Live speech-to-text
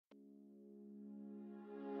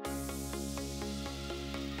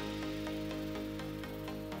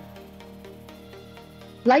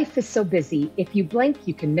Life is so busy, if you blink,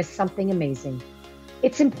 you can miss something amazing.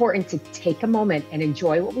 It's important to take a moment and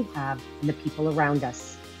enjoy what we have and the people around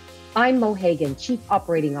us. I'm Mo Hagan, Chief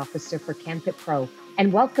Operating Officer for canfitpro,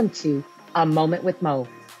 and welcome to A Moment with Mo,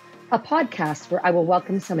 a podcast where I will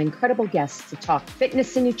welcome some incredible guests to talk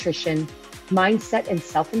fitness and nutrition, mindset and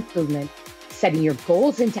self-improvement, setting your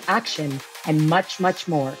goals into action, and much, much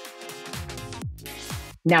more.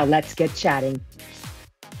 Now let's get chatting.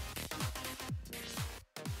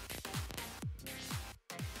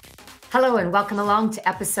 Hello and welcome along to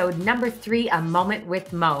episode number 3, A Moment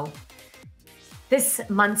with Mo. This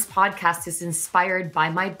month's podcast is inspired by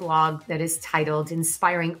my blog that is titled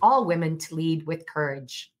Inspiring All Women to Lead with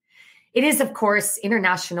Courage. It is, of course,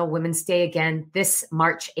 International Women's Day again this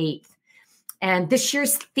March 8th. And this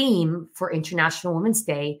year's theme for International Women's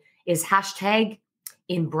Day is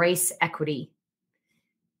 #Embrace Equity.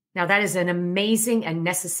 Now, that is an amazing and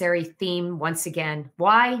necessary theme once again.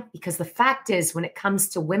 Why? Because the fact is, when it comes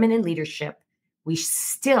to women in leadership, we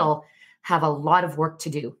still have a lot of work to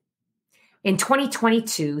do. In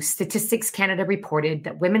 2022, Statistics Canada reported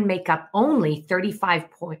that women make up only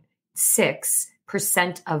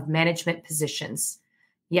 35.6% of management positions.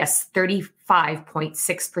 Yes,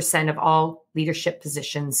 35.6% of all leadership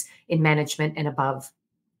positions in management and above.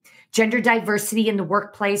 Gender diversity in the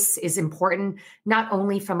workplace is important, not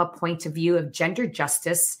only from a point of view of gender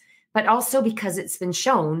justice, but also because it's been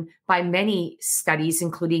shown by many studies,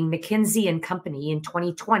 including McKinsey and Company in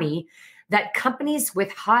 2020, that companies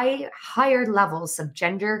with higher levels of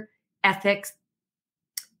gender, ethics,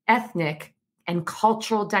 ethnic, and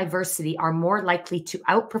cultural diversity are more likely to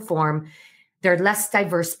outperform their less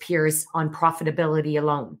diverse peers on profitability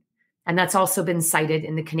alone. And that's also been cited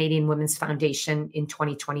in the Canadian Women's Foundation in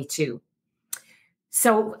 2022.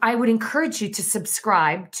 So I would encourage you to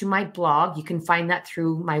subscribe to my blog. You can find that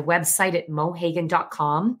through my website at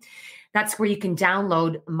mohagan.com. That's where you can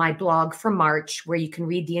download my blog for March, where you can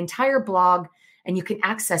read the entire blog and you can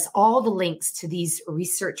access all the links to these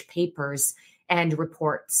research papers and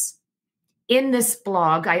reports. In this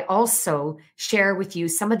blog, I also share with you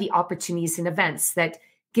some of the opportunities and events that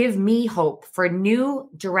give me hope for a new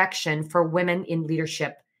direction for women in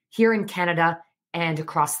leadership here in Canada and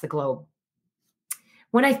across the globe.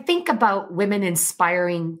 When I think about women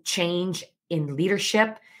inspiring change in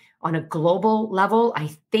leadership on a global level, I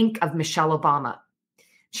think of Michelle Obama.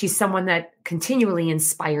 She's someone that continually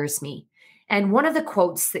inspires me. And one of the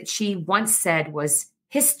quotes that she once said was,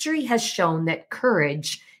 "History has shown that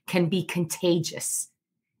courage can be contagious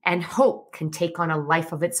and hope can take on a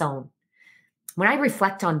life of its own." When I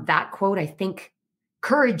reflect on that quote, I think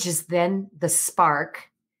courage is then the spark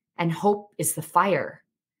and hope is the fire.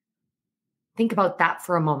 Think about that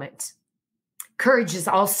for a moment. Courage is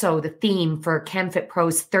also the theme for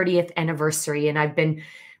canfitpro's 30th anniversary, and I've been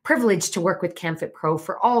privileged to work with canfitpro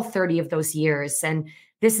for all 30 of those years. And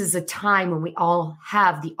this is a time when we all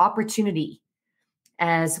have the opportunity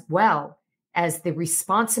as well as the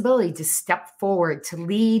responsibility to step forward to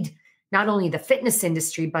lead not only the fitness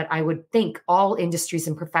industry, but I would think all industries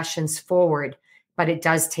and professions forward, but it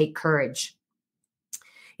does take courage.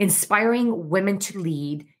 Inspiring women to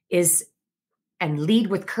lead and lead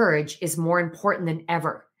with courage is more important than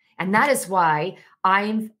ever. And that is why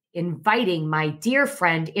I'm inviting my dear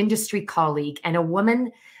friend, industry colleague, and a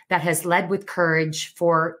woman that has led with courage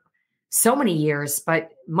for so many years,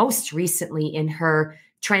 but most recently in her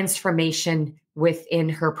transformation within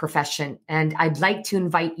her profession. And I'd like to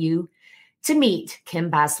invite you to meet Kim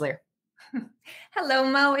Basler. Hello,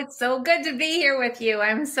 Mo. It's so good to be here with you.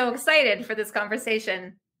 I'm so excited for this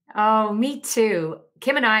conversation. Oh, me too.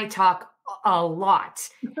 Kim and I talk a lot,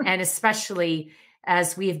 and especially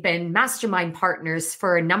as we've been mastermind partners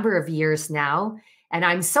for a number of years now. And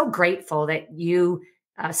I'm so grateful that you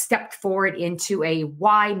stepped forward into a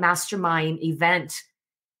Y Mastermind event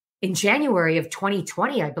in January of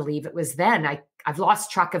 2020, I believe it was then. I've lost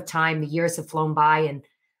track of time. The years have flown by, and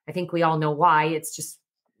I think we all know why. It's just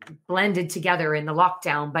blended together in the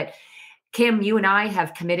lockdown. But Kim, you and I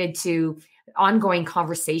have committed to ongoing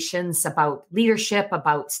conversations about leadership,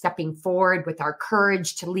 about stepping forward with our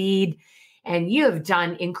courage to lead. And you have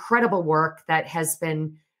done incredible work that has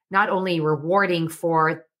been not only rewarding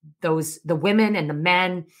for the women and the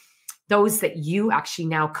men, those that you actually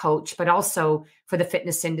now coach, but also for the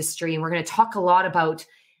fitness industry. And we're going to talk a lot about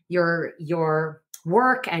your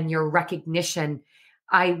work and your recognition.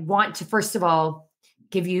 I want to, first of all,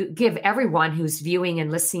 give everyone who's viewing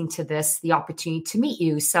and listening to this the opportunity to meet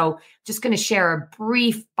you. So just going to share a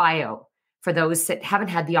brief bio for those that haven't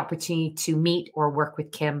had the opportunity to meet or work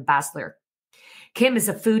with Kim Basler. Kim is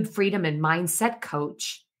a food freedom and mindset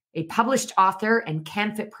coach a published author and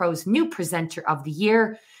canfitpro's new presenter of the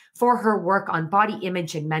year for her work on body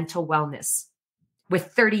image and mental wellness.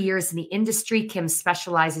 With 30 years in the industry, Kim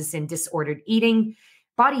specializes in disordered eating,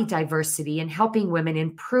 body diversity, and helping women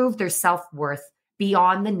improve their self-worth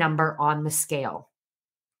beyond the number on the scale.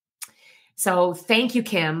 So thank you,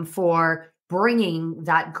 Kim, for bringing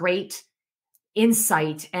that great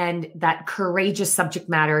insight and that courageous subject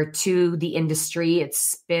matter to the industry.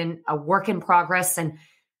 It's been a work in progress, and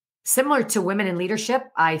similar to women in leadership,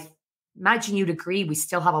 I imagine you'd agree we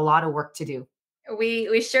still have a lot of work to do.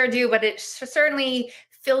 We sure do, but it certainly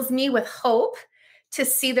fills me with hope to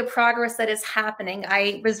see the progress that is happening.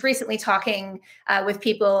 I was recently talking with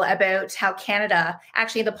people about how Canada,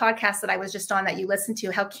 actually the podcast that I was just on that you listened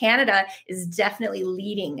to, how Canada is definitely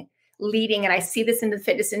leading. And I see this in the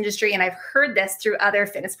fitness industry, and I've heard this through other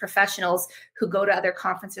fitness professionals who go to other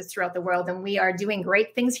conferences throughout the world. And we are doing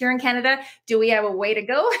great things here in Canada. Do we have a way to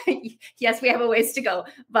go? Yes, we have a ways to go,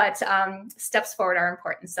 but steps forward are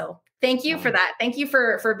important. So thank you for that. Thank you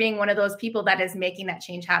for being one of those people that is making that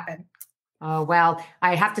change happen. Oh, well,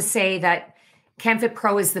 I have to say that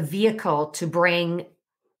canfitpro is the vehicle to bring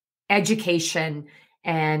education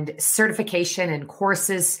and certification and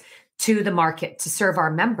courses to the market to serve our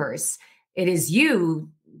members. It is you,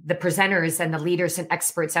 the presenters and the leaders and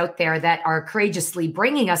experts out there, that are courageously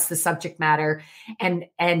bringing us the subject matter and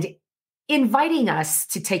inviting us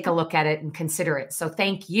to take a look at it and consider it. So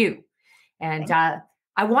thank you. And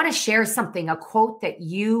I want to share something, a quote that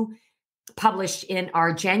you published in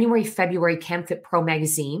our January-February canfitpro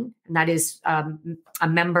magazine. And that is a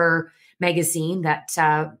member magazine that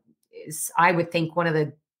is, I would think, one of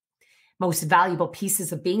the most valuable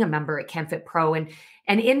pieces of being a member at canfitpro.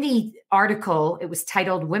 And in the article, it was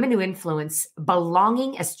titled "Women Who Influence: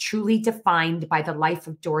 Belonging as Truly Defined by the Life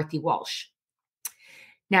of Dorothy Walsh."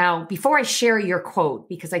 Now, before I share your quote,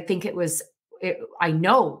 because I think I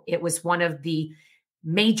know it was one of the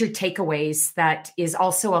major takeaways that is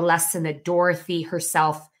also a lesson that Dorothy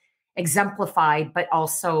herself exemplified, but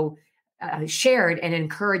also shared and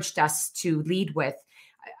encouraged us to lead with.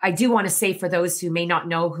 I do want to say, for those who may not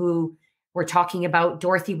know who we're talking about,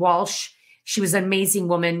 Dorothy Walsh, she was an amazing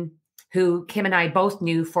woman who Kim and I both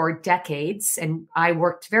knew for decades, and I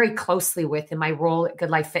worked very closely with in my role at Good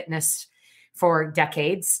Life Fitness for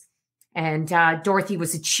decades. And Dorothy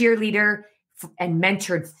was a cheerleader and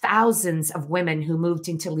mentored thousands of women who moved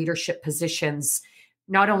into leadership positions,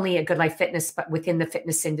 not only at Good Life Fitness, but within the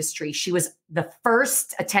fitness industry. She was the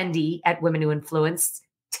first attendee at Women Who Influenced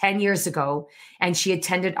 10 years ago, and she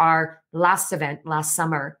attended our last event last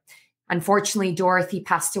summer. Unfortunately, Dorothy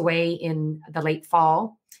passed away in the late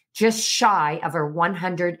fall, just shy of her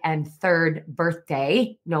 103rd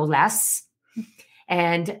birthday, no less.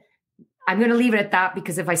 And I'm going to leave it at that,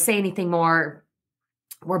 because if I say anything more,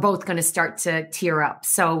 we're both going to start to tear up.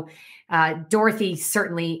 So Dorothy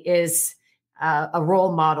certainly is a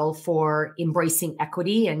role model for embracing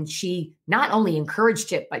equity. And she not only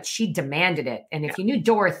encouraged it, but she demanded it. And if you knew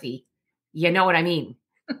Dorothy, you know what I mean.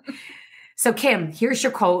 So Kim, here's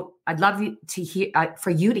your quote. I'd love you to hear, for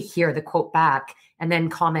you to hear the quote back and then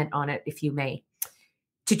comment on it if you may.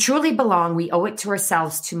 To truly belong, we owe it to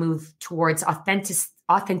ourselves to move towards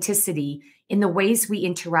authenticity in the ways we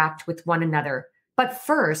interact with one another, but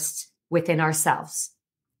first within ourselves.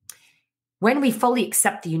 When we fully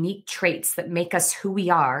accept the unique traits that make us who we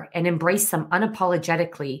are and embrace them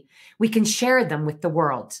unapologetically, we can share them with the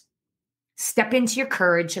world. Step into your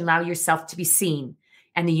courage and allow yourself to be seen,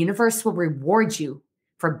 and the universe will reward you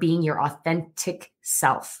for being your authentic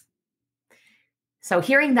self. So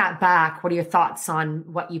hearing that back, what are your thoughts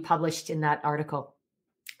on what you published in that article?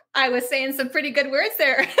 I was saying some pretty good words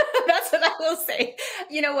there. That's what I will say.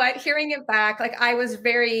 You know what? Hearing it back, I was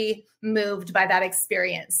very moved by that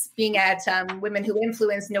experience, being at Women Who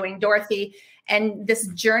Influence, knowing Dorothy, and this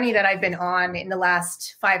journey that I've been on in the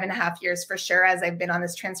last 5.5 years, for sure, as I've been on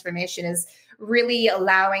this transformation, is really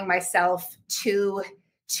allowing myself to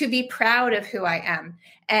be proud of who I am.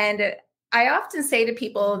 And I often say to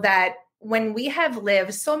people that when we have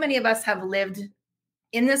lived, so many of us have lived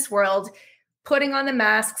in this world, putting on the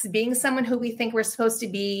masks, being someone who we think we're supposed to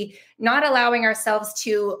be, not allowing ourselves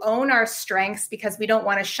to own our strengths because we don't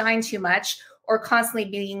want to shine too much, or constantly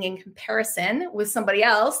being in comparison with somebody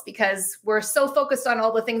else because we're so focused on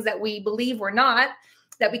all the things that we believe we're not,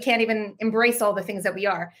 that we can't even embrace all the things that we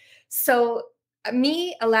are. So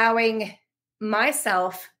me allowing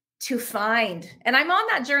myself to find, and I'm on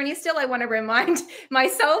that journey still. I want to remind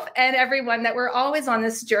myself and everyone that we're always on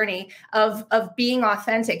this journey of being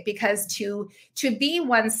authentic, because to be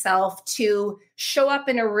oneself, to show up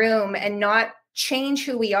in a room and not change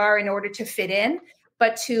who we are in order to fit in,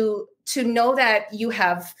 but to know that you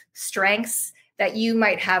have strengths, that you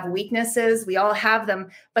might have weaknesses. We all have them,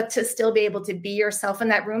 but to still be able to be yourself in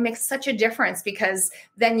that room makes such a difference, because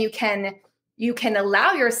then you can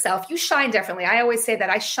allow yourself, you shine differently. I always say that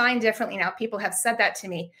I shine differently now. People have said that to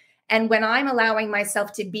me. And when I'm allowing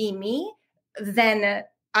myself to be me, then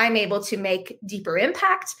I'm able to make deeper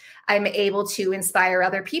impact. I'm able to inspire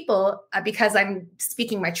other people because I'm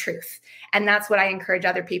speaking my truth. And that's what I encourage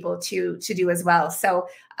other people to do as well. So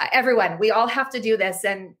everyone, we all have to do this.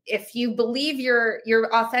 And if you believe you're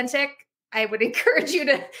authentic, I would encourage you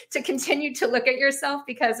to continue to look at yourself,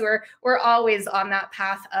 because we're always on that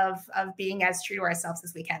path of being as true to ourselves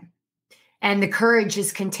as we can. And the courage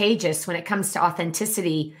is contagious when it comes to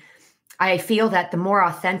authenticity. I feel that the more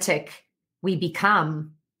authentic we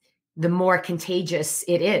become, the more contagious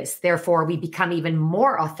it is. Therefore, we become even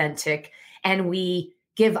more authentic, and we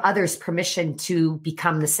give others permission to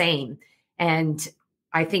become the same. And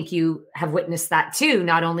I think you have witnessed that too,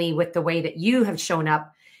 not only with the way that you have shown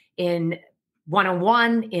up in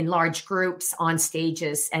one-on-one, in large groups, on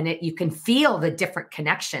stages, and you can feel the different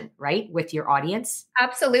connection, right, with your audience.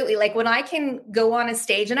 Absolutely. Like when I can go on a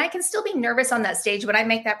stage, and I can still be nervous on that stage, but I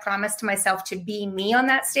make that promise to myself to be me on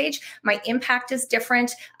that stage, my impact is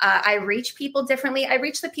different. I reach people differently. I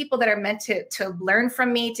reach the people that are meant to learn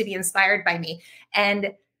from me, to be inspired by me.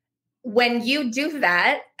 And when you do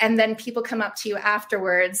that, and then people come up to you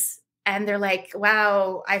afterwards and they're like,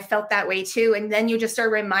 wow, I felt that way too. And then you just are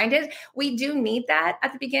reminded, we do need that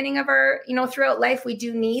at the beginning of our, throughout life. We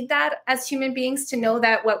do need that as human beings, to know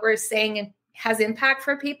that what we're saying has impact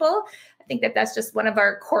for people. I think that that's just one of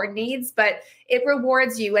our core needs, but it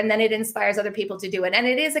rewards you, and then it inspires other people to do it. And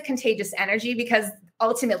it is a contagious energy, because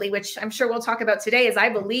ultimately, which I'm sure we'll talk about today, is I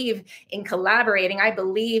believe in collaborating. I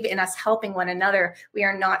believe in us helping one another. We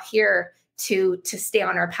are not here to stay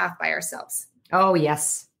on our path by ourselves. Oh,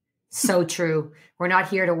 yes. So true. We're not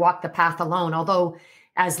here to walk the path alone. Although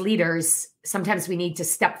as leaders, sometimes we need to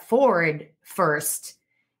step forward first,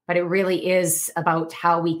 but it really is about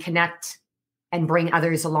how we connect and bring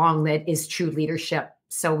others along that is true leadership.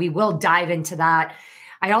 So we will dive into that.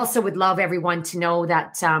 I also would love everyone to know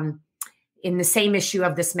that in the same issue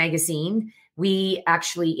of this magazine, we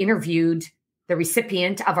actually interviewed the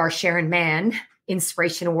recipient of our Sharon Mann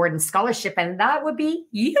Inspiration Award and Scholarship, and that would be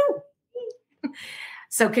you.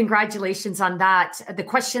 So congratulations on that. The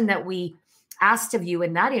question that we asked of you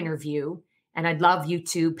in that interview, and I'd love you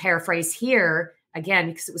to paraphrase here again,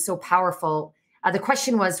 because it was so powerful. The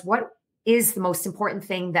question was, what is the most important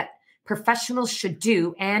thing that professionals should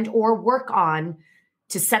do and or work on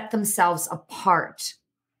to set themselves apart?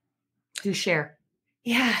 Do share.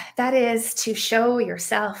 Yeah, that is to show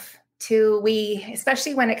yourself.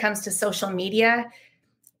 Especially when it comes to social media,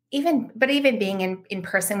 even being in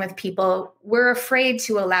person with people, we're afraid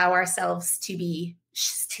to allow ourselves to be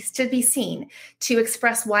seen, to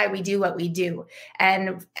express why we do what we do.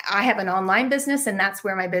 And I have an online business, and that's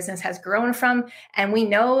where my business has grown from. And we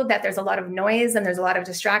know that there's a lot of noise and there's a lot of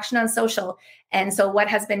distraction on social. And so what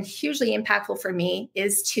has been hugely impactful for me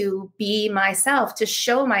is to be myself, to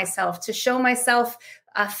show myself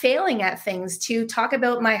failing at things, to talk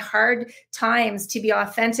about my hard times, to be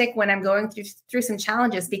authentic when I'm going through some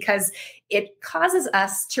challenges, because it causes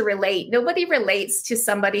us to relate. Nobody relates to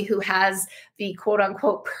somebody who has the quote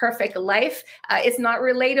unquote perfect life. It's not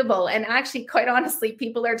relatable. And actually, quite honestly,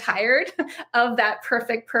 people are tired of that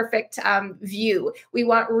perfect view. We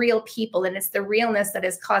want real people, and it's the realness that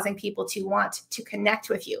is causing people to want to connect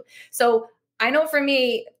with you. So I know for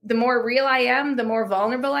me, the more real I am, the more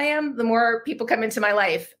vulnerable I am, the more people come into my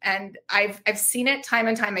life. And I've seen it time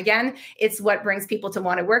and time again. It's what brings people to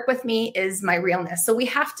want to work with me, is my realness. So we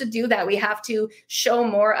have to do that. We have to show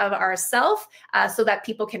more of ourselves so that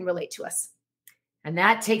people can relate to us. And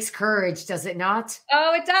that takes courage, does it not?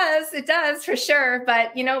 Oh, it does. It does, for sure.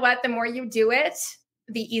 But you know what? The more you do it,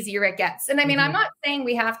 the easier it gets. And I mean, I'm not saying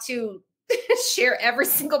we have to share every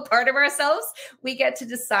single part of ourselves. We get to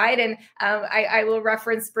decide. And I will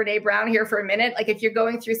reference Brene Brown here for a minute. Like, if you're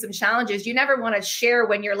going through some challenges, you never want to share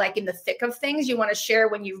when you're like in the thick of things. You want to share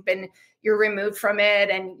when you're removed from it,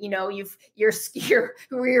 and your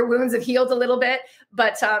wounds have healed a little bit.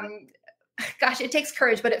 But gosh, it takes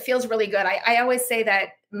courage, but it feels really good. I always say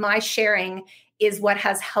that my sharing is what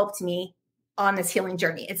has helped me on this healing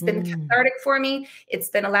journey. It's been cathartic for me. It's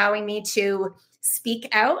been allowing me to speak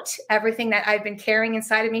out everything that I've been carrying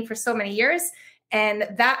inside of me for so many years. And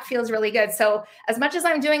that feels really good. So as much as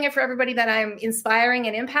I'm doing it for everybody that I'm inspiring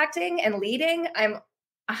and impacting and leading, I'm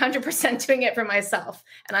 100% doing it for myself.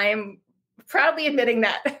 And I am proudly admitting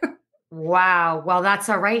that. Wow. Well, that's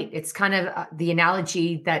all right. It's kind of the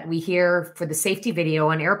analogy that we hear for the safety video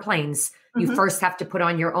on airplanes. You Mhm. first have to put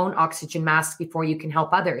on your own oxygen mask before you can help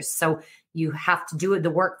others. So you have to do the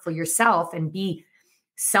work for yourself and be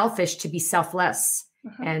selfish to be selfless.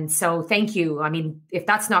 Mhm. And so thank you. I mean, if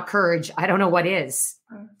that's not courage, I don't know what is.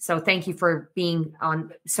 Mhm. So thank you for being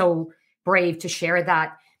on so brave to share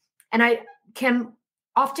that. And Kim,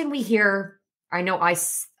 often we hear, I know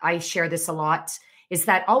I share this a lot, is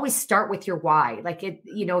that always start with your why. Like if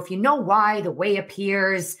you know why, the way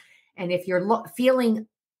appears. And if you're feeling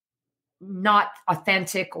not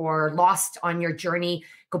authentic or lost on your journey,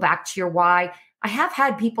 go back to your why. I have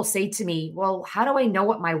had people say to me, well, how do I know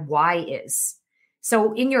what my why is?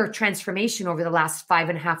 So in your transformation over the last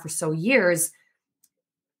 5.5 or so years,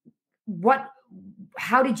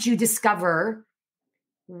 how did you discover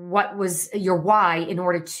what was your why in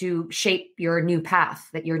order to shape your new path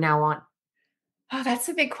that you're now on? Oh, that's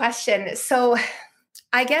a big question. So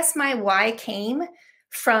I guess my why came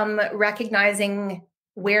from recognizing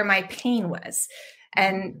where my pain was.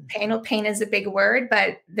 And pain is a big word,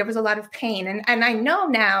 but there was a lot of pain. And I know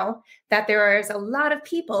now that there is a lot of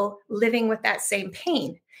people living with that same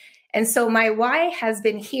pain. And so my why has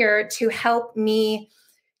been here to help me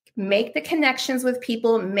make the connections with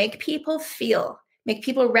people, make people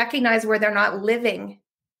recognize where they're not living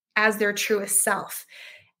as their truest self.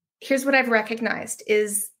 Here's what I've recognized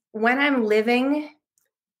is when I'm living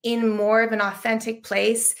in more of an authentic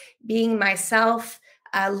place, being myself,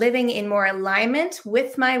 living in more alignment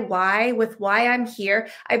with my why, with why I'm here.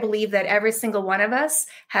 I believe that every single one of us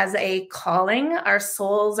has a calling. Our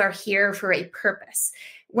souls are here for a purpose.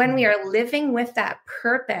 When we are living with that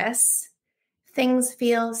purpose, things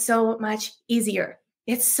feel so much easier.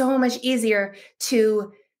 It's so much easier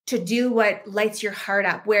to do what lights your heart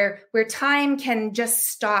up, where time can just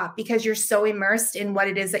stop because you're so immersed in what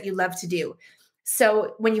it is that you love to do.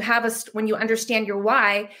 So when you understand your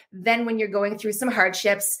why, then when you're going through some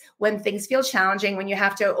hardships, when things feel challenging, when you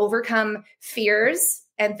have to overcome fears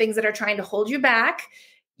and things that are trying to hold you back,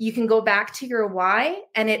 you can go back to your why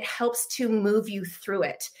and it helps to move you through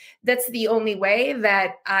it. That's the only way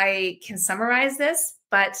that I can summarize this.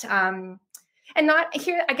 But and not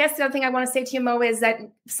here, I guess the other thing I want to say to you, Mo, is that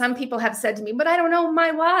some people have said to me, but I don't know my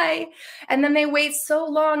why. And then they wait so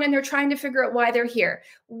long and they're trying to figure out why they're here.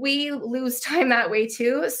 We lose time that way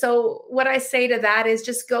too. So what I say to that is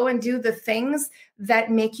just go and do the things that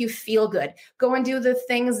make you feel good. Go and do the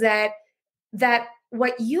things that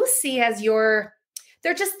what you see as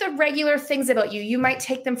they're just the regular things about you. You might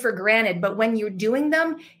take them for granted, but when you're doing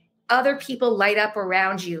them, other people light up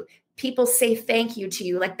around you. People say thank you to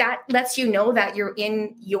you. Like that lets you know that you're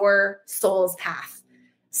in your soul's path.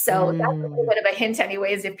 So that's a little bit of a hint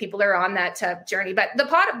anyways, if people are on that journey. But the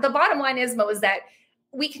bottom line is, Mo, is that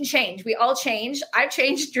we can change. We all change. I've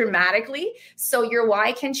changed dramatically. So your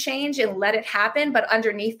why can change and let it happen. But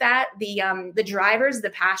underneath that, the drivers, the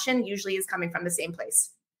passion usually is coming from the same place.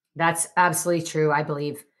 That's absolutely true. I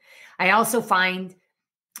believe. I also find,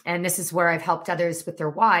 and this is where I've helped others with their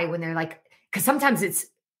why, when they're like, because sometimes it's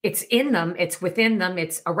in them, it's within them,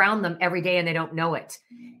 it's around them every day and they don't know it.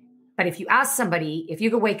 But if you ask somebody, if you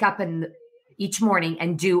could wake up each morning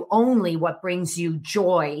and do only what brings you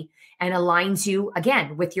joy and aligns you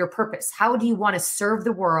again with your purpose, how do you want to serve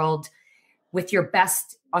the world with your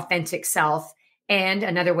best authentic self? And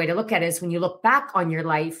another way to look at it is when you look back on your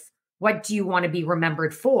life, what do you want to be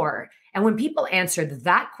remembered for? And when people answer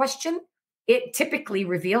that question, it typically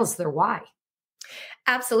reveals their why.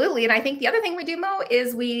 Absolutely. And I think the other thing we do, Mo,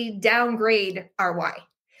 is we downgrade our why.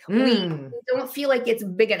 We don't feel like it's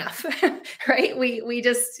big enough, right? We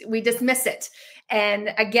dismiss it. And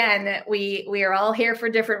again, we are all here for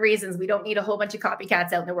different reasons. We don't need a whole bunch of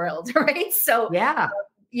copycats out in the world, right? So, yeah,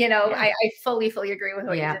 I fully agree with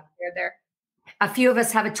what you just shared there. A few of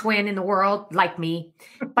us have a twin in the world like me,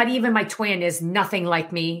 but even my twin is nothing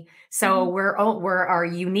like me. So we're our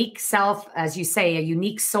unique self, as you say, a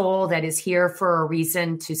unique soul that is here for a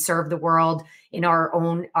reason to serve the world in our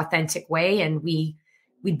own authentic way. And we'd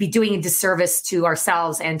be doing a disservice to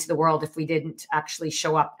ourselves and to the world if we didn't actually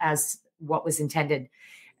show up as what was intended.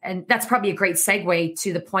 And that's probably a great segue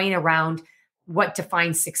to the point around what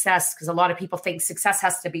defines success, because a lot of people think success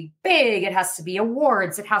has to be big. It has to be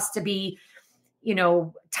awards. It has to be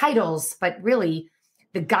titles, but really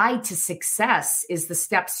the guide to success is the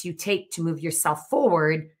steps you take to move yourself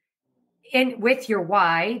forward and with your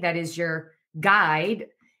why, that is your guide.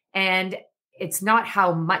 And it's not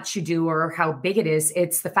how much you do or how big it is.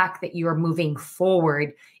 It's the fact that you are moving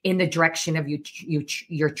forward in the direction of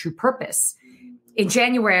your true purpose. In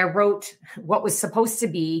January, I wrote what was supposed to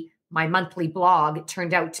be my monthly blog, it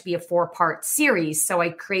turned out to be a 4-part series. So I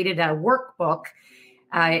created a workbook.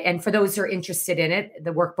 And for those who are interested in it,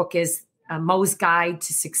 the workbook is Mo's Guide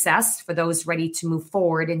to Success for those ready to move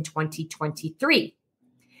forward in 2023.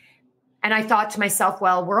 And I thought to myself,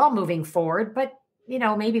 well, we're all moving forward, but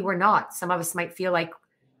maybe we're not. Some of us might feel like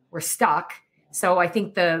we're stuck. So I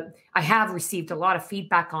think I have received a lot of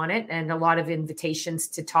feedback on it and a lot of invitations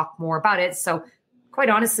to talk more about it. So quite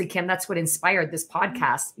honestly, Kim, that's what inspired this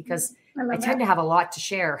podcast, because I tend to have a lot to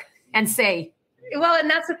share and say. Well, and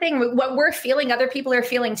that's the thing. What we're feeling, other people are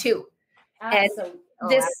feeling too. Absolutely.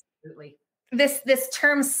 And Absolutely. This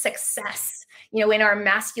term success, in our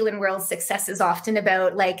masculine world, success is often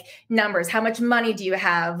about like numbers. How much money do you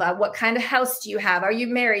have? What kind of house do you have? Are you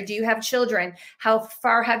married? Do you have children? How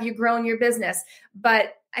far have you grown your business?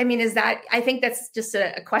 But I mean, I think that's just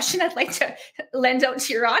a question I'd like to lend out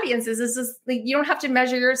to your audience is this like, you don't have to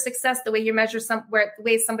measure your success the way you measure the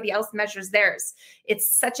way somebody else measures theirs. It's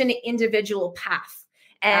such an individual path.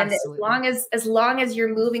 And as long as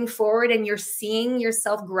you're moving forward and you're seeing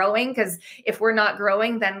yourself growing, because if we're not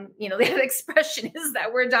growing, then, the expression is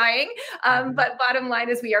that we're dying. But bottom line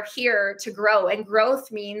is we are here to grow, and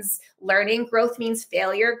growth means learning. Growth means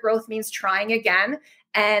failure. Growth means trying again.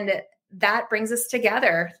 And that brings us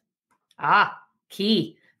together.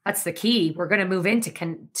 Key. That's the key. We're going to move into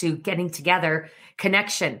to getting together,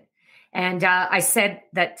 connection. And I said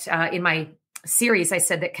that in my series, I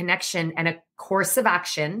said that connection and a course of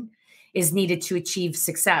action is needed to achieve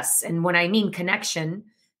success. And when I mean connection,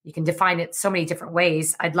 you can define it so many different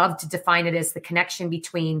ways. I'd love to define it as the connection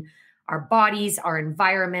between our bodies, our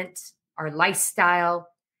environment, our lifestyle,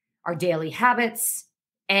 our daily habits,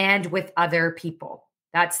 and with other people.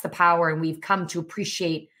 That's the power. And we've come to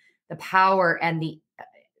appreciate the power and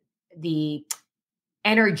the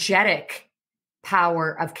energetic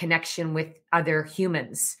power of connection with other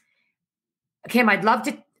humans. Kim, I'd love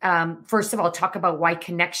to, first of all, talk about why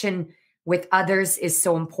connection with others is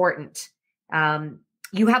so important.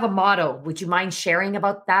 You have a motto. Would you mind sharing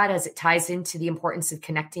about that as it ties into the importance of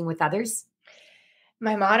connecting with others?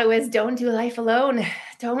 My motto is don't do life alone.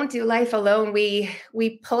 Don't do life alone.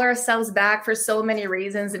 We pull ourselves back for so many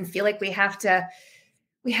reasons and feel like we have to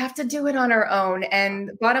do it on our own.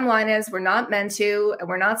 And bottom line is we're not meant to, and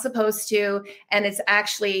we're not supposed to. And it's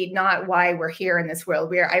actually not why we're here in this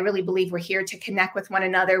world. I really believe we're here to connect with one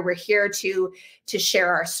another. We're here to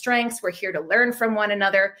share our strengths. We're here to learn from one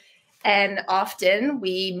another. And often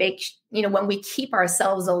we make, when we keep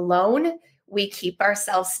ourselves alone, we keep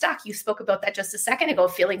ourselves stuck. You spoke about that just a second ago,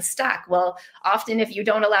 feeling stuck. Well, often if you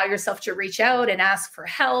don't allow yourself to reach out and ask for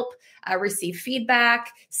help, receive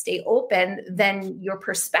feedback, stay open, then your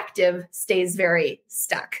perspective stays very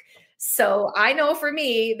stuck. So I know for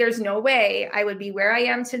me, there's no way I would be where I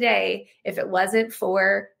am today if it wasn't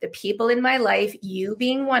for the people in my life, you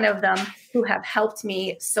being one of them, who have helped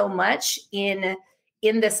me so much in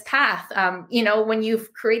this path. When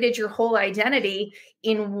you've created your whole identity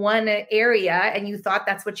in one area and you thought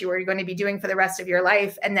that's what you were going to be doing for the rest of your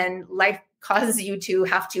life, and then life causes you to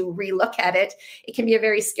have to relook at it, it can be a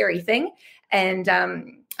very scary thing. And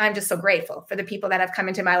I'm just so grateful for the people that have come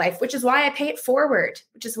into my life, which is why I pay it forward,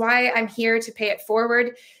 which is why I'm here to pay it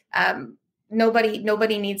forward.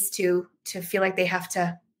 Nobody needs to feel like they have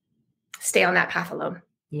to stay on that path alone.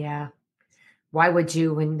 Yeah. Why would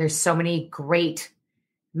you, when there's so many great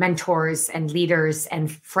mentors and leaders and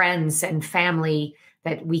friends and family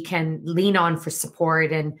that we can lean on for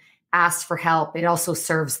support and ask for help? It also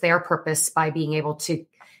serves their purpose by being able to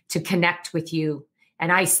connect with you.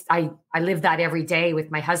 And I live that every day with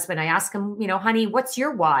my husband. I ask him, honey, what's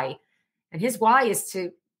your why? And his why is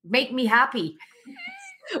to make me happy.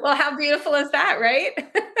 Well, how beautiful is that, right?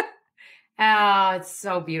 Oh, it's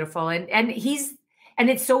so beautiful. And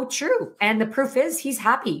it's so true. And the proof is he's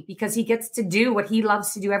happy because he gets to do what he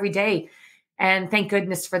loves to do every day. And thank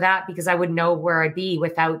goodness for that, because I wouldn't know where I'd be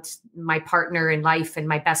without my partner in life and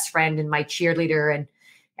my best friend and my cheerleader and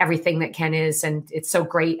everything that Ken is. And it's so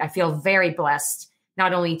great. I feel very blessed,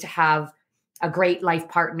 not only to have a great life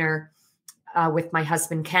partner with my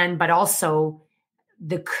husband, Ken, but also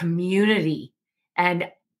the community.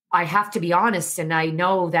 And I have to be honest, and I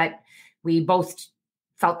know that we both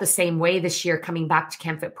felt the same way this year coming back to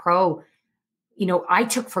canfitpro. I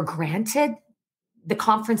took for granted the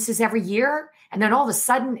conferences every year. And then all of a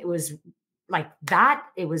sudden it was like that.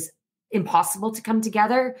 It was impossible to come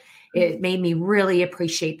together. It made me really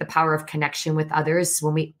appreciate the power of connection with others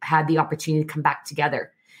when we had the opportunity to come back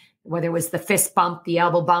together, whether it was the fist bump, the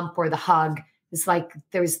elbow bump, or the hug. It's like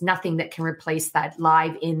there's nothing that can replace that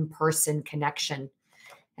live in-person connection.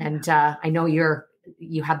 And I know you're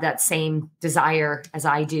you have that same desire as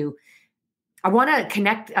I do. I want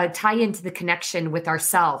to tie into the connection with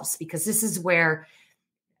ourselves, because this is where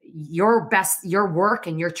your work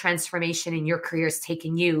and your transformation in your career has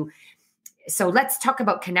taken you. So let's talk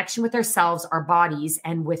about connection with ourselves, our bodies,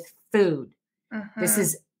 and with food. Mm-hmm.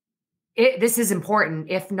 This is important,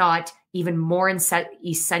 if not even more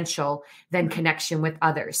essential than connection with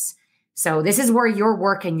others. So this is where your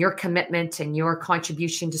work and your commitment and your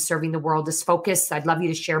contribution to serving the world is focused. I'd love you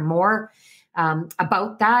to share more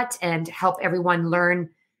about that and help everyone learn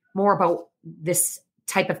more about this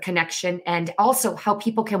type of connection, and also how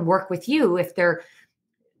people can work with you if they're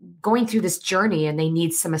going through this journey and they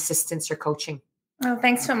need some assistance or coaching. Oh,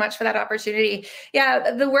 thanks so much for that opportunity.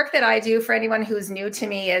 Yeah, the work that I do for anyone who's new to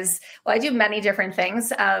me is, well, I do many different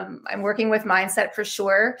things. I'm working with mindset for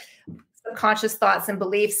sure, subconscious thoughts and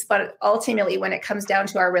beliefs, but ultimately when it comes down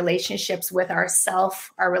to our relationships with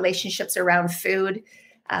ourself, our relationships around food,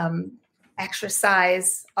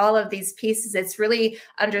 exercise, all of these pieces, it's really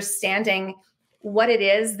understanding what it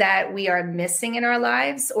is that we are missing in our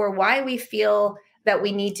lives, or why we feel that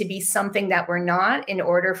we need to be something that we're not in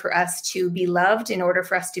order for us to be loved, in order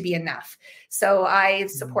for us to be enough. So I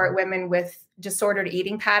support women with disordered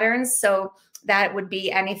eating patterns. So that would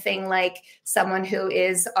be anything like someone who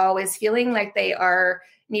is always feeling like they are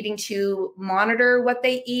needing to monitor what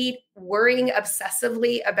they eat, worrying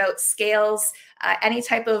obsessively about scales, any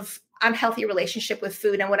type of unhealthy relationship with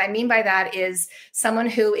food. And what I mean by that is someone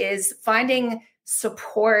who is finding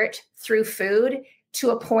support through food to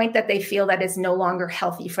a point that they feel that is no longer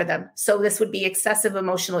healthy for them. So this would be excessive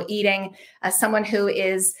emotional eating, someone who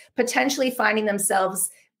is potentially finding themselves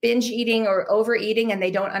binge eating or overeating and they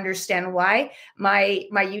don't understand why. My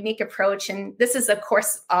unique approach, and this is of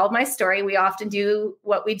course all of my story, we often do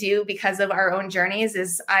what we do because of our own journeys,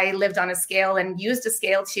 is I lived on a scale and used a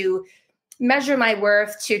scale to measure my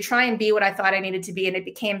worth, to try and be what I thought I needed to be. And it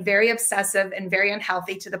became very obsessive and very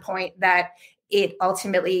unhealthy to the point that it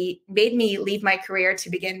ultimately made me leave my career to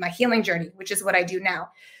begin my healing journey, which is what I do now.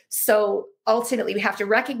 So ultimately, we have to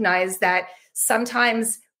recognize that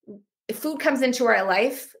sometimes if food comes into our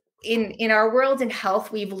life, in our world in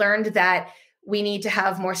health, we've learned that we need to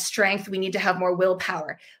have more strength, we need to have more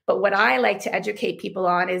willpower. But what I like to educate people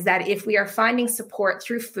on is that if we are finding support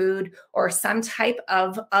through food or some type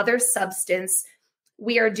of other substance,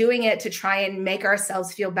 we are doing it to try and make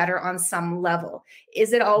ourselves feel better on some level.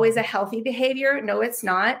 Is it always a healthy behavior? No, it's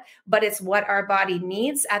not, but it's what our body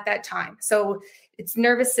needs at that time. So it's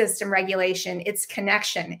nervous system regulation, it's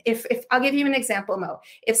connection. If I'll give you an example, Mo,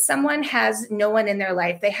 if someone has no one in their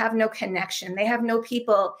life, they have no connection, they have no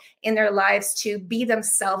people in their lives to be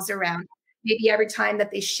themselves around. Maybe every time that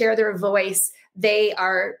they share their voice, they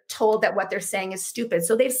are told that what they're saying is stupid.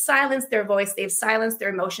 So they've silenced their voice, they've silenced their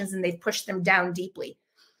emotions, and they've pushed them down deeply.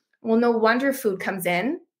 Well, no wonder food comes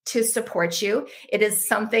in to support you. It is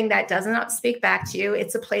something that does not speak back to you.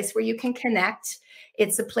 It's a place where you can connect.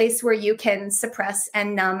 It's a place where you can suppress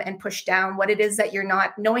and numb and push down what it is that you're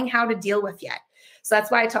not knowing how to deal with yet. So that's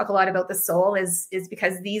why I talk a lot about the soul, is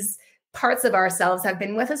because these parts of ourselves have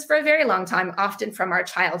been with us for a very long time, often from our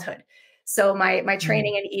childhood. So my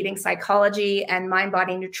training in eating psychology and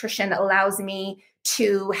mind-body nutrition allows me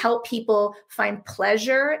to help people find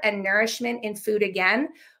pleasure and nourishment in food again,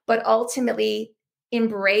 but ultimately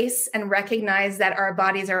embrace and recognize that our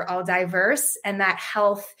bodies are all diverse and that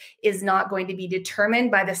health is not going to be determined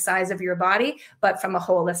by the size of your body, but from a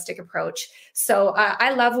holistic approach. So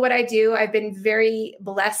I love what I do. I've been very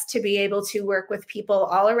blessed to be able to work with people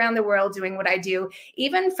all around the world doing what I do.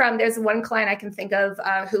 Even from, there's one client I can think of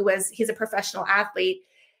he's a professional athlete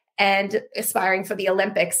and aspiring for the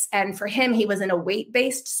Olympics. And for him, he was in a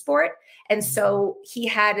weight-based sport. And so he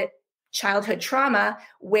had childhood trauma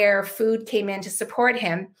where food came in to support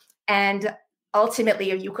him. And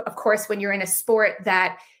ultimately, of course, when you're in a sport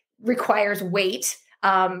that requires weight,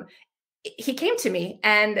 he came to me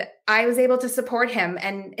and I was able to support him.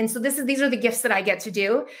 And so these are the gifts that I get to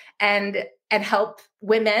do and help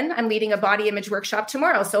women. I'm leading a body image workshop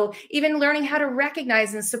tomorrow. So even learning how to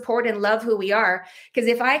recognize and support and love who we are, because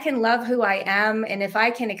if I can love who I am and if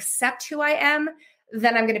I can accept who I am,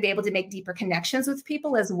 then I'm going to be able to make deeper connections with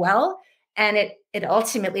people as well. And it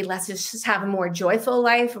ultimately lets us just have a more joyful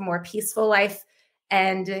life, a more peaceful life,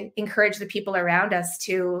 and encourage the people around us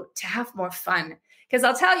to have more fun. Because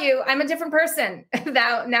I'll tell you, I'm a different person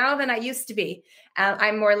now than I used to be.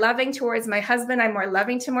 I'm more loving towards my husband. I'm more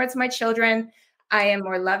loving towards my children. I am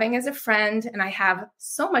more loving as a friend, and I have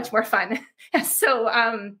so much more fun. So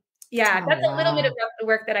that's a little bit about the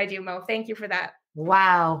work that I do, Mo. Thank you for that.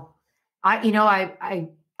 Wow. I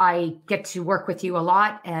I get to work with you a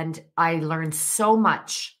lot, and I learned so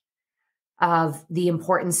much of the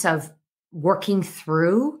importance of working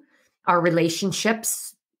through our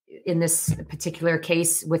relationships, in this particular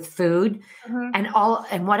case with food. Mhm.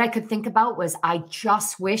 And what I could think about was, I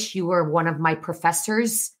just wish you were one of my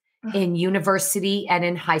professors in university and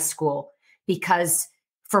in high school, because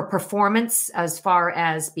for performance, as far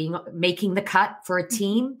as making the cut for a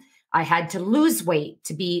team, I had to lose weight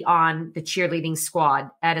to be on the cheerleading squad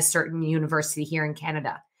at a certain university here in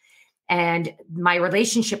Canada. And my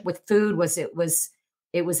relationship with food was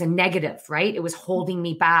a negative, right? It was holding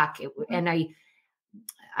me back. And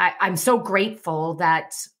I'm so grateful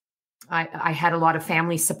that I had a lot of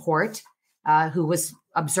family support who was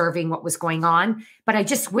observing what was going on. But I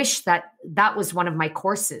just wish that was one of my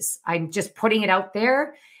courses. I'm just putting it out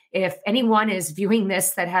there. If anyone is viewing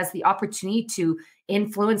this that has the opportunity to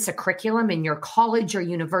influence a curriculum in your college or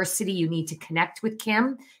university, you need to connect with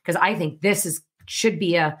Kim, because I think this should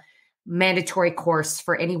be a mandatory course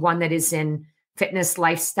for anyone that is in fitness,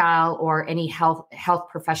 lifestyle, or any health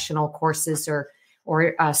professional courses or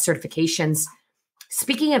certifications.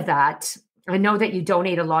 Speaking of that, I know that you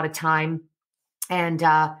donate a lot of time, and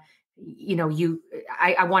I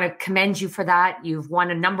want to commend you for that. You've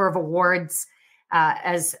won a number of awards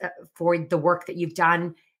for the work that you've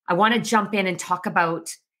done. I want to jump in and talk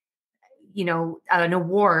about, an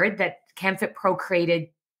award that canfitpro created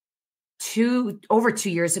over 2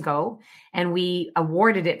 years ago, and we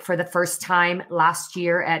awarded it for the first time last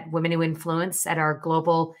year at Women Who Influence at our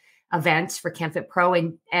global event for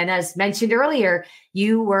canfitpro. And as mentioned earlier,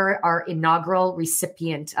 you were our inaugural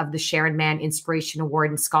recipient of the Sharon Mann Inspiration Award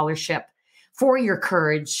and Scholarship for your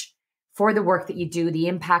courage, for the work that you do, the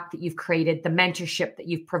impact that you've created, the mentorship that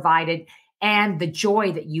you've provided, and the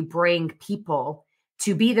joy that you bring people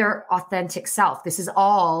to be their authentic self. This is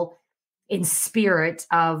all in spirit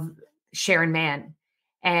of Sharon Mann.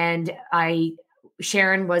 And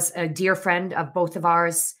Sharon was a dear friend of both of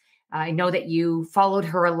ours. I know that you followed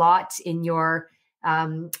her a lot in your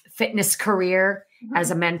fitness career as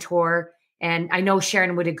a mentor. And I know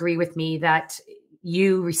Sharon would agree with me that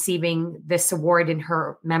you receiving this award in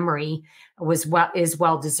her memory is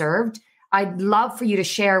well deserved. I'd love for you to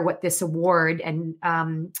share what this award and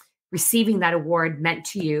receiving that award meant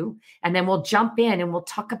to you. And then we'll jump in and we'll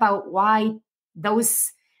talk about why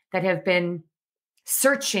those that have been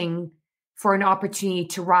searching for an opportunity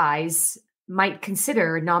to rise might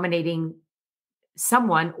consider nominating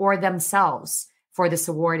someone or themselves for this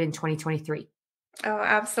award in 2023. Oh,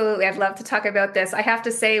 absolutely. I'd love to talk about this. I have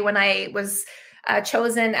to say, when I was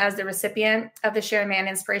chosen as the recipient of the Sharon Mann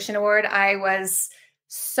Inspiration Award, I was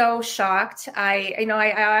so shocked. I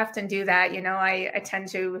often do that. I tend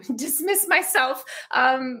to dismiss myself.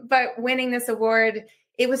 But winning this award,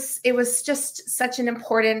 it was just such an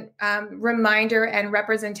important reminder and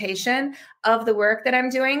representation of the work that I'm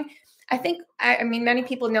doing. I think, many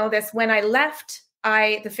people know this. When I left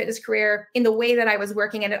the fitness career in the way that I was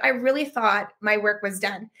working in it, I really thought my work was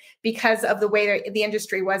done because of the way that the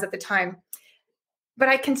industry was at the time. But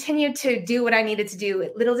I continued to do what I needed to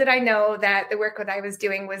do. Little did I know that the work that I was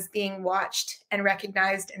doing was being watched and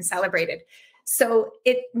recognized and celebrated. So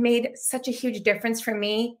it made such a huge difference for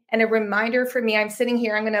me and a reminder for me. I'm sitting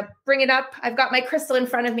here. I'm going to bring it up. I've got my crystal in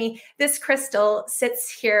front of me. This crystal sits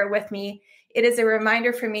here with me. It is a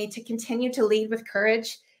reminder for me to continue to lead with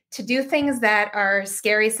courage, to do things that are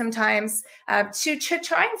scary sometimes, to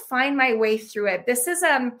try and find my way through it. This is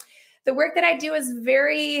the work that I do is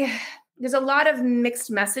there's a lot of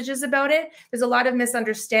mixed messages about it. There's a lot of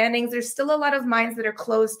misunderstandings. There's still a lot of minds that are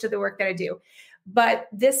closed to the work that I do. But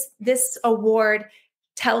this award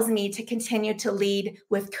tells me to continue to lead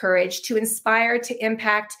with courage, to inspire, to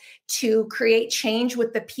impact, to create change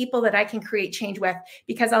with the people that I can create change with.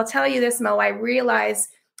 Because I'll tell you this, Mo, I realize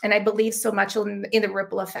and I believe so much in the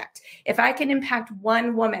ripple effect. If I can impact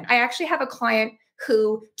one woman, I actually have a client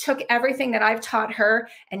who took everything that I've taught her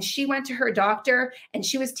and she went to her doctor and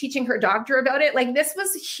she was teaching her doctor about it. Like, this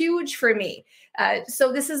was huge for me.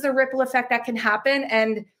 So this is the ripple effect that can happen.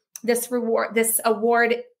 And this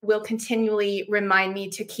award will continually remind me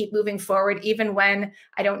to keep moving forward, even when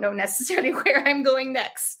I don't know necessarily where I'm going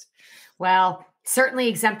next. Well, certainly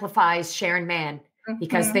exemplifies Sharon Mann,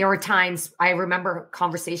 because there were times I remember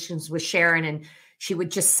conversations with Sharon and she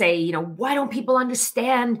would just say, why don't people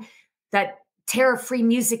understand that tariff-free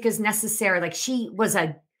music is necessary? Like, she was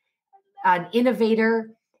an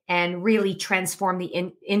innovator and really transformed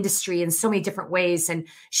the industry in so many different ways. And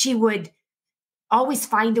she would always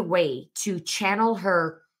find a way to channel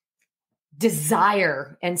her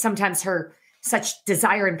desire and sometimes her such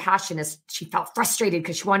desire and passion as she felt frustrated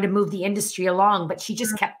because she wanted to move the industry along, but she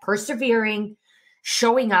just kept persevering,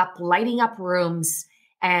 showing up, lighting up rooms,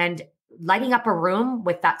 and lighting up a room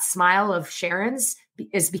with that smile of Sharon's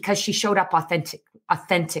is because she showed up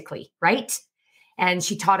authentically, right? And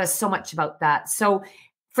she taught us so much about that. So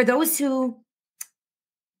for those who,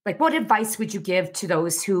 like, what advice would you give to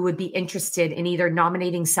those who would be interested in either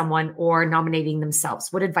nominating someone or nominating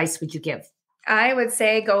themselves? What advice would you give? I would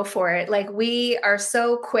say go for it. Like, we are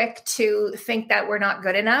so quick to think that we're not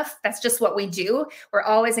good enough. That's just what we do. We're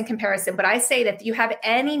always in comparison. But I say that if you have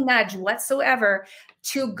any nudge whatsoever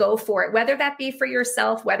to go for it, whether that be for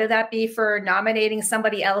yourself, whether that be for nominating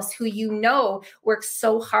somebody else who you know works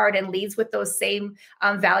so hard and leads with those same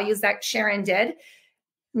values that Sharon did,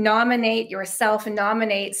 nominate yourself and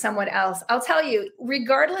nominate someone else. I'll tell you,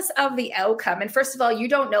 regardless of the outcome, and first of all, you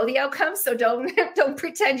don't know the outcome, so don't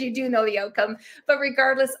pretend you do know the outcome, but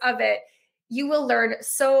regardless of it, you will learn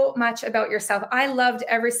so much about yourself. I loved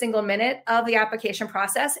every single minute of the application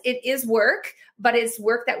process. It is work, but it's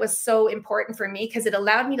work that was so important for me because it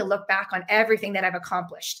allowed me to look back on everything that I've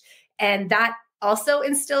accomplished. And that also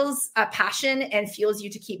instills a passion and fuels you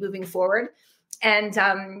to keep moving forward.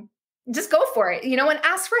 And just go for it, and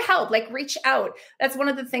ask for help, like reach out. That's one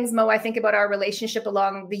of the things, Mo, I think about our relationship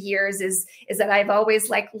along the years is that I've always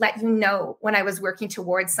let you know when I was working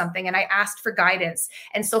towards something and I asked for guidance.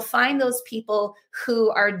 And so find those people who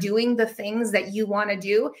are doing the things that you want to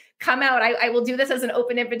do. Come out. I will do this as an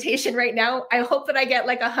open invitation right now. I hope that I get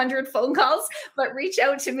 100 phone calls, but reach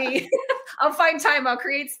out to me. I'll find time. I'll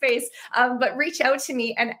create space. But reach out to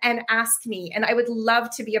me and ask me. And I would love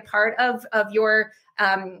to be a part of your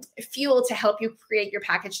fuel to help you create your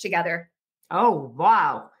package together. Oh,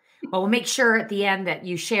 wow. Well, we'll make sure at the end that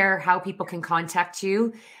you share how people can contact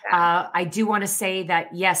you. Yeah. I do want to say that,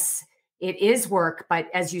 yes, it is work, but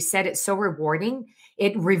as you said, it's so rewarding.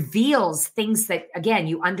 It reveals things that, again,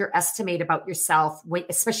 you underestimate about yourself,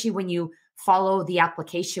 especially when you follow the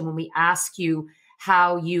application, when we ask you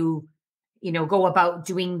how you go about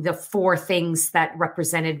doing the 4 things that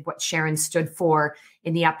represented what Sharon stood for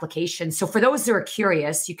in the application. So for those who are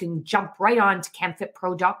curious, you can jump right on to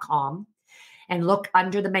canfitpro.com and look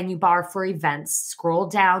under the menu bar for events, scroll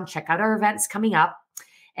down, check out our events coming up,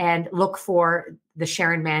 and look for the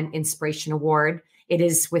Sharon Mann Inspiration Award. It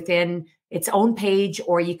is within its own page,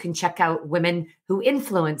 or you can check out Women Who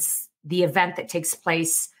Influence, the event that takes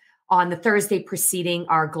place on the Thursday preceding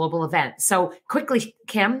our global event. So quickly,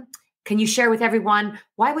 Kim, can you share with everyone,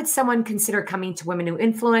 why would someone consider coming to Women Who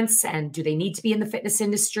Influence, and do they need to be in the fitness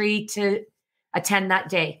industry to attend that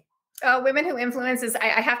day? Women Who Influence is, I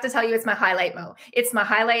have to tell you, it's my highlight, Mo. It's my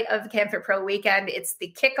highlight of the Canfit Pro weekend. It's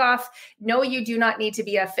the kickoff. No, you do not need to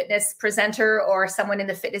be a fitness presenter or someone in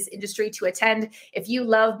the fitness industry to attend. If you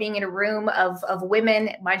love being in a room of women,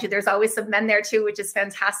 mind you, there's always some men there too, which is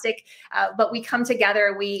fantastic. But we come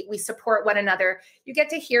together, we support one another. You get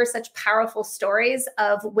to hear such powerful stories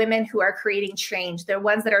of women who are creating change. They're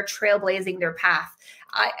ones that are trailblazing their path.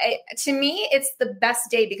 To me, it's the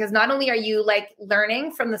best day because not only are you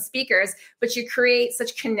learning from the speakers, but you create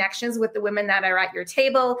such connections with the women that are at your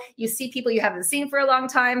table. You see people you haven't seen for a long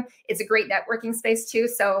time. It's a great networking space too.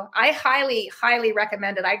 So I highly, highly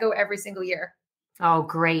recommend it. I go every single year. Oh,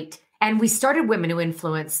 great. And we started Women Who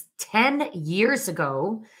Influence 10 years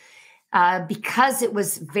ago because it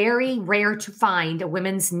was very rare to find a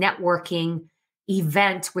women's networking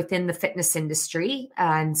event within the fitness industry.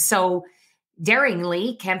 And so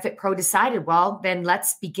daringly, Canfit Pro decided, well, then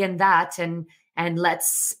let's begin that and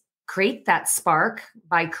let's create that spark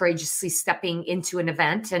by courageously stepping into an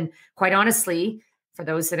event. And quite honestly, for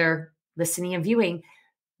those that are listening and viewing,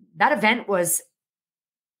 that event was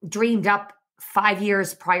dreamed up 5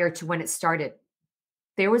 years prior to when it started.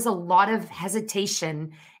 There was a lot of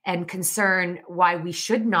hesitation and concern why we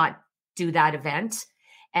should not do that event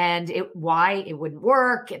and why it wouldn't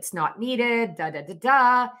work. It's not needed,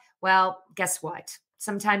 Well, guess what?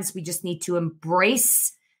 Sometimes we just need to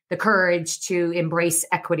embrace the courage to embrace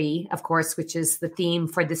equity, of course, which is the theme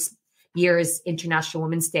for this year's International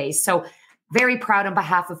Women's Day. So very proud on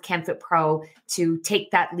behalf of Canfit Pro to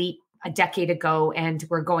take that leap a decade ago, and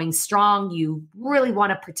we're going strong. You really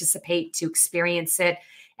want to participate to experience it.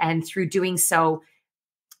 And through doing so,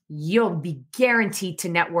 you'll be guaranteed to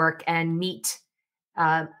network and meet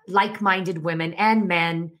like-minded women and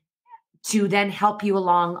men to then help you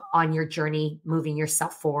along on your journey, moving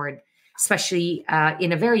yourself forward, especially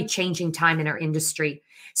in a very changing time in our industry.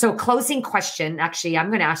 So closing question, actually, I'm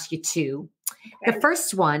going to ask you 2. Okay. The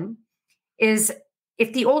first one is,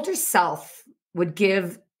 if the older self would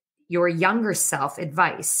give your younger self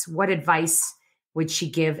advice, what advice would she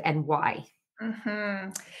give and why?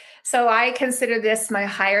 Mhm. So I consider this my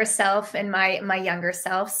higher self and my younger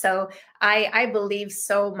self. So I believe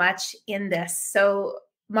so much in this. So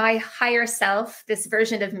my higher self, this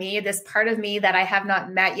version of me, this part of me that I have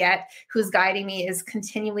not met yet, who's guiding me, is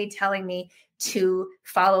continually telling me to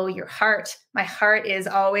follow your heart. My heart is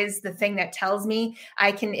always the thing that tells me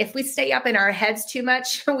I can, if we stay up in our heads too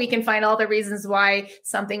much, we can find all the reasons why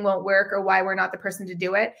something won't work or why we're not the person to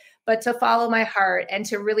do it. But to follow my heart and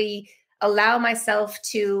to really allow myself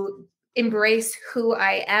to embrace who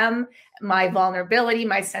I am, my vulnerability,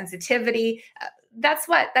 my sensitivity. That's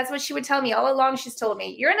what she would tell me all along. She's told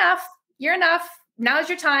me, "You're enough. You're enough. Now's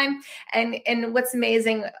your time." And what's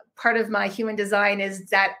amazing part of my human design is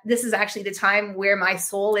that this is actually the time where my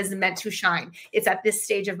soul is meant to shine. It's at this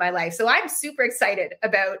stage of my life. So I'm super excited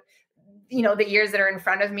about the years that are in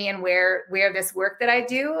front of me and where this work that I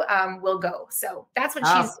do will go. So that's what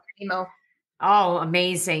she's doing, Mo. Oh,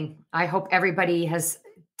 amazing. I hope everybody has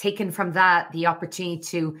taken from that the opportunity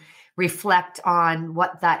to reflect on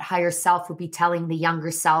what that higher self would be telling the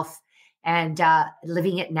younger self and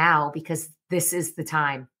living it now, because this is the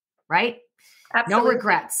time, right? Absolutely. No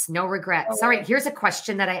regrets, no regrets. All right, here's a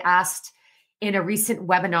question that I asked in a recent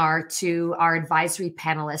webinar to our advisory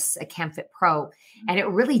panelists at canfitpro, and it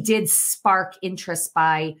really did spark interest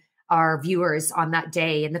by our viewers on that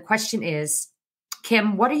day. And the question is,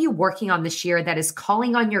 Kim, what are you working on this year that is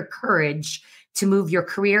calling on your courage to move your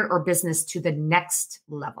career or business to the next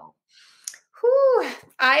level?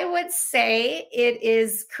 I would say it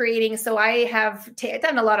is creating. So I have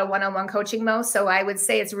done a lot of one-on-one coaching, Mo. So I would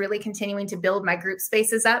say it's really continuing to build my group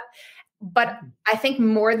spaces up. But I think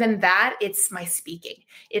more than that, it's my speaking.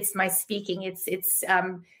 It's my speaking. It's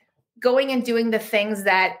going and doing the things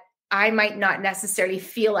that I might not necessarily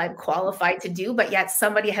feel I'm qualified to do, but yet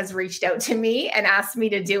somebody has reached out to me and asked me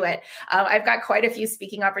to do it. I've got quite a few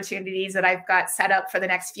speaking opportunities that I've got set up for the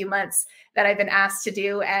next few months that I've been asked to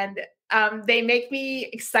do. And they make me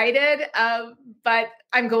excited, but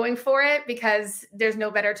I'm going for it because there's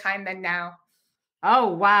no better time than now. Oh,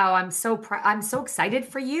 wow. I'm so excited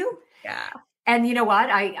for you. Yeah. And you know what?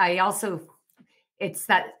 I also, it's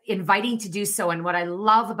that inviting to do so. And what I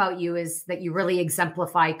love about you is that you really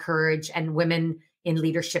exemplify courage and women in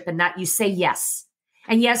leadership, and that you say yes.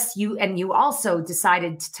 And yes, you also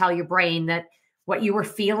decided to tell your brain that what you were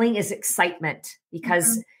feeling is excitement,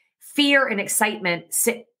 because fear and excitement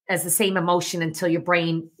sit as the same emotion until your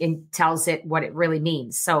brain tells it what it really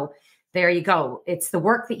means. So there you go. It's the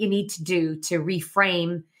work that you need to do to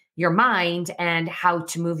reframe your mind and how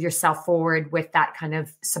to move yourself forward with that kind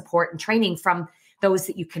of support and training from those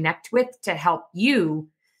that you connect with to help you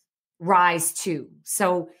rise too.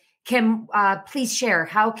 So Kim, please share,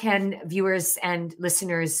 how can viewers and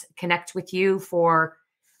listeners connect with you for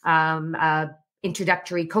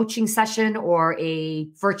introductory coaching session or a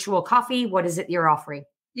virtual coffee? What is it you're offering?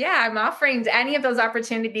 Yeah, I'm offering any of those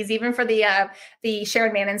opportunities, even for the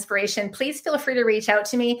Sharon Man Inspiration. Please feel free to reach out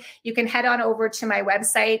to me. You can head on over to my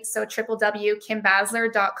website, so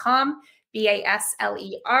www.kimbasler.com,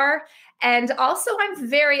 BASLER. And also, I'm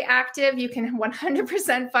very active. You can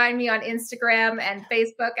 100% find me on Instagram and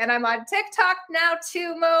Facebook, and I'm on TikTok now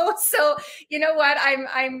too, Mo. So you know what?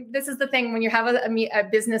 This is the thing, when you have a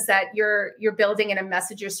business that you're building and a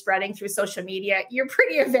message you're spreading through social media, you're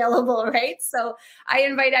pretty available, right? So I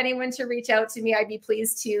invite anyone to reach out to me. I'd be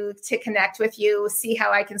pleased to connect with you, see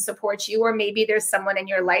how I can support you, or maybe there's someone in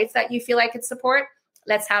your life that you feel I could support.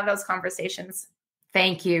 Let's have those conversations.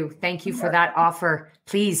 Thank you. Thank you for that offer.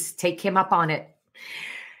 Please take Kim up on it.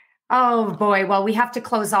 Oh boy. Well, we have to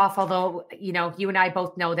close off, although, you and I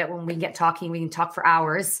both know that when we get talking, we can talk for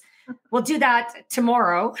hours. We'll do that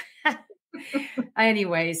tomorrow.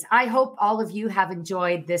 Anyways, I hope all of you have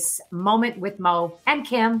enjoyed this moment with Mo and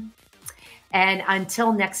Kim. And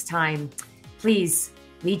until next time, please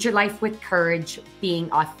lead your life with courage, being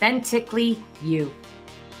authentically you.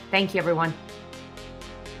 Thank you, everyone.